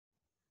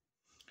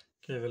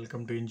Okay,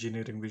 welcome to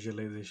Engineering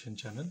Visualization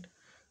channel.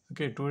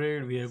 Okay,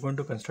 today we are going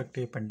to construct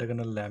a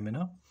pentagonal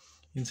lamina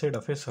inside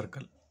of a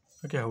circle.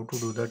 Okay, how to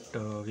do that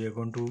we are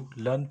going to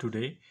learn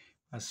today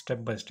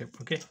step by step.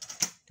 Okay,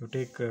 you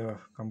take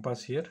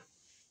compass here.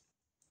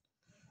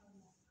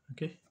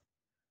 Okay,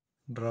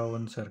 draw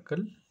one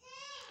circle.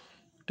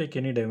 Take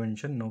any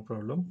dimension, no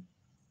problem.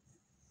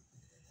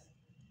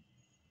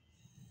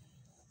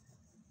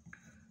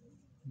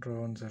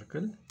 Draw one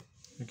circle.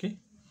 Okay,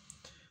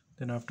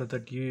 then after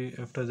that you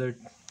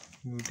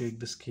take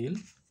the scale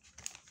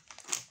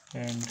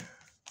and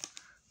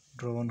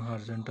draw one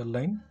horizontal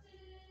line.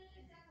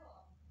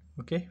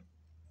 Okay.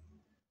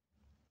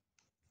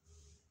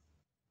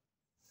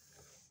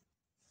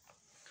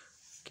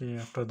 Okay,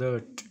 after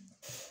that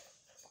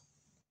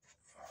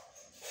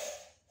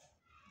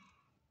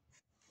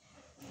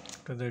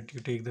you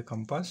take the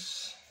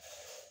compass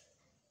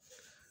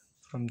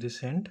from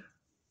this end.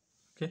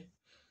 Okay,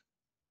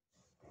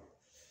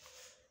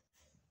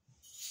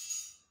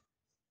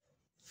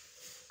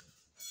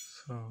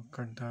 so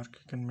cut the arc.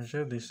 You can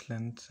measure this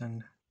length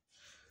and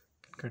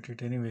cut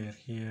it anywhere,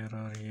 here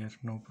or here,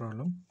 no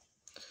problem.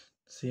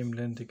 Same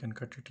length you can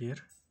cut it here.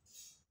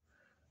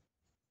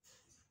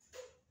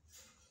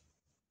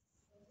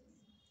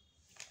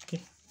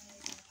 Okay,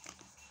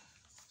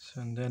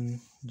 so and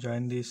then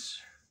join these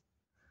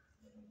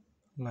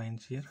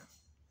lines here.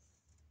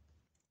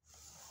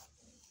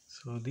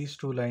 So these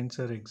two lines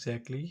are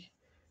exactly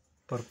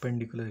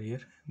perpendicular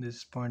here.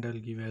 This point I'll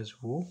give as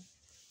O.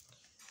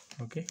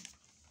 Okay,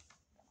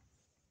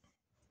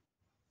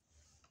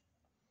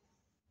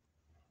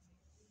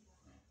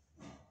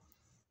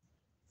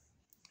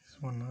 this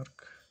one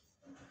arc,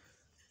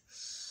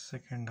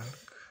 second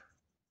arc.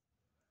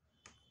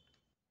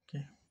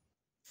 Okay,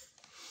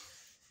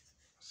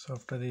 so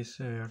after this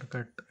you have to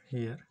cut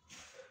here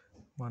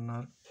one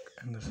arc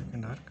and the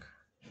second arc,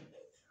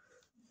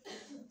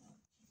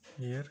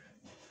 here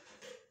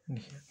and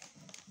here.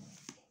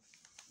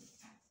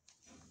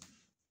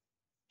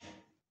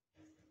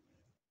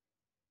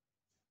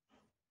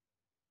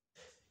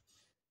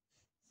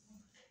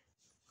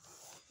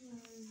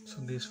 So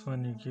this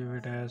one you give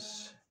it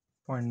as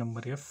point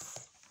number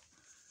F.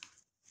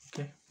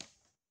 Okay,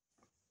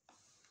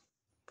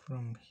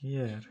 from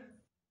here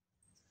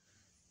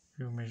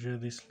you measure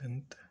this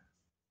length.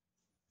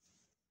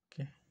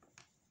 Okay,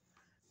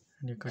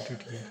 and you cut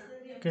it here.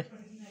 Okay,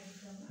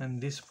 and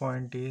this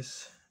point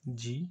is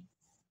G.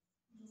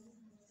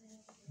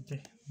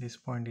 Okay, this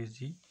point is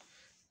G.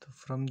 So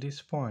from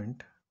this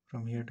point,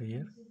 from here to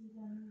here,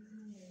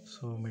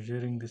 so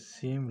measuring the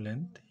same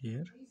length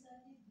here,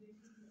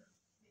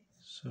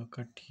 so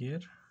cut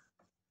here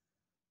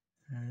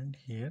and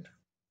here.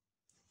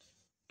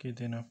 Okay,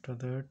 then after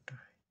that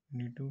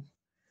you need to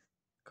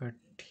cut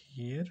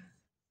here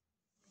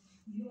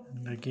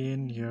and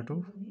again you have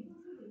to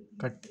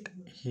cut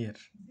here.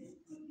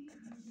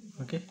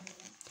 Okay,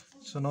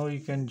 so now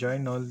you can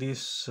join all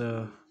these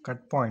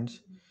cut points.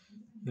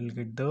 You'll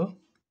get the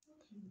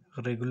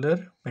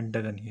regular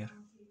pentagon here.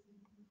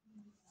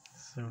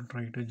 So I'll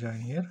try to join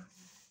here.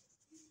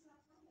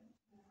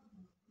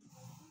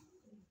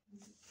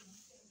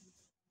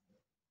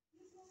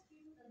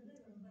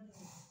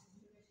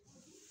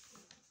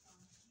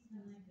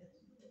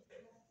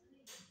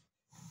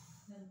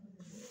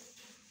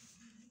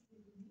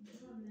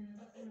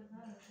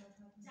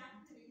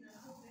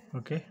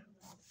 Okay,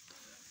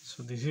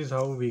 so this is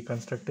how we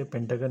construct a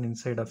pentagon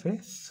inside of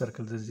a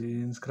circle. This is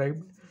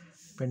inscribed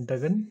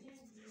pentagon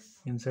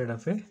inside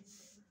of a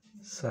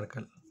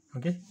circle.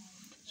 Okay,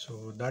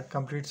 so that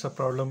completes the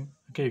problem.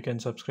 Okay, you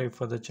can subscribe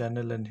for the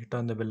channel and hit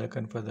on the bell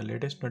icon for the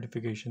latest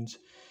notifications,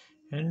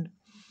 and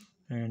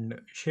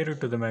share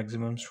it to the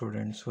maximum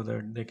students so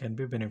that they can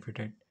be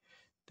benefited.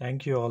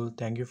 Thank you all.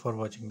 Thank you for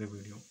watching the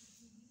video.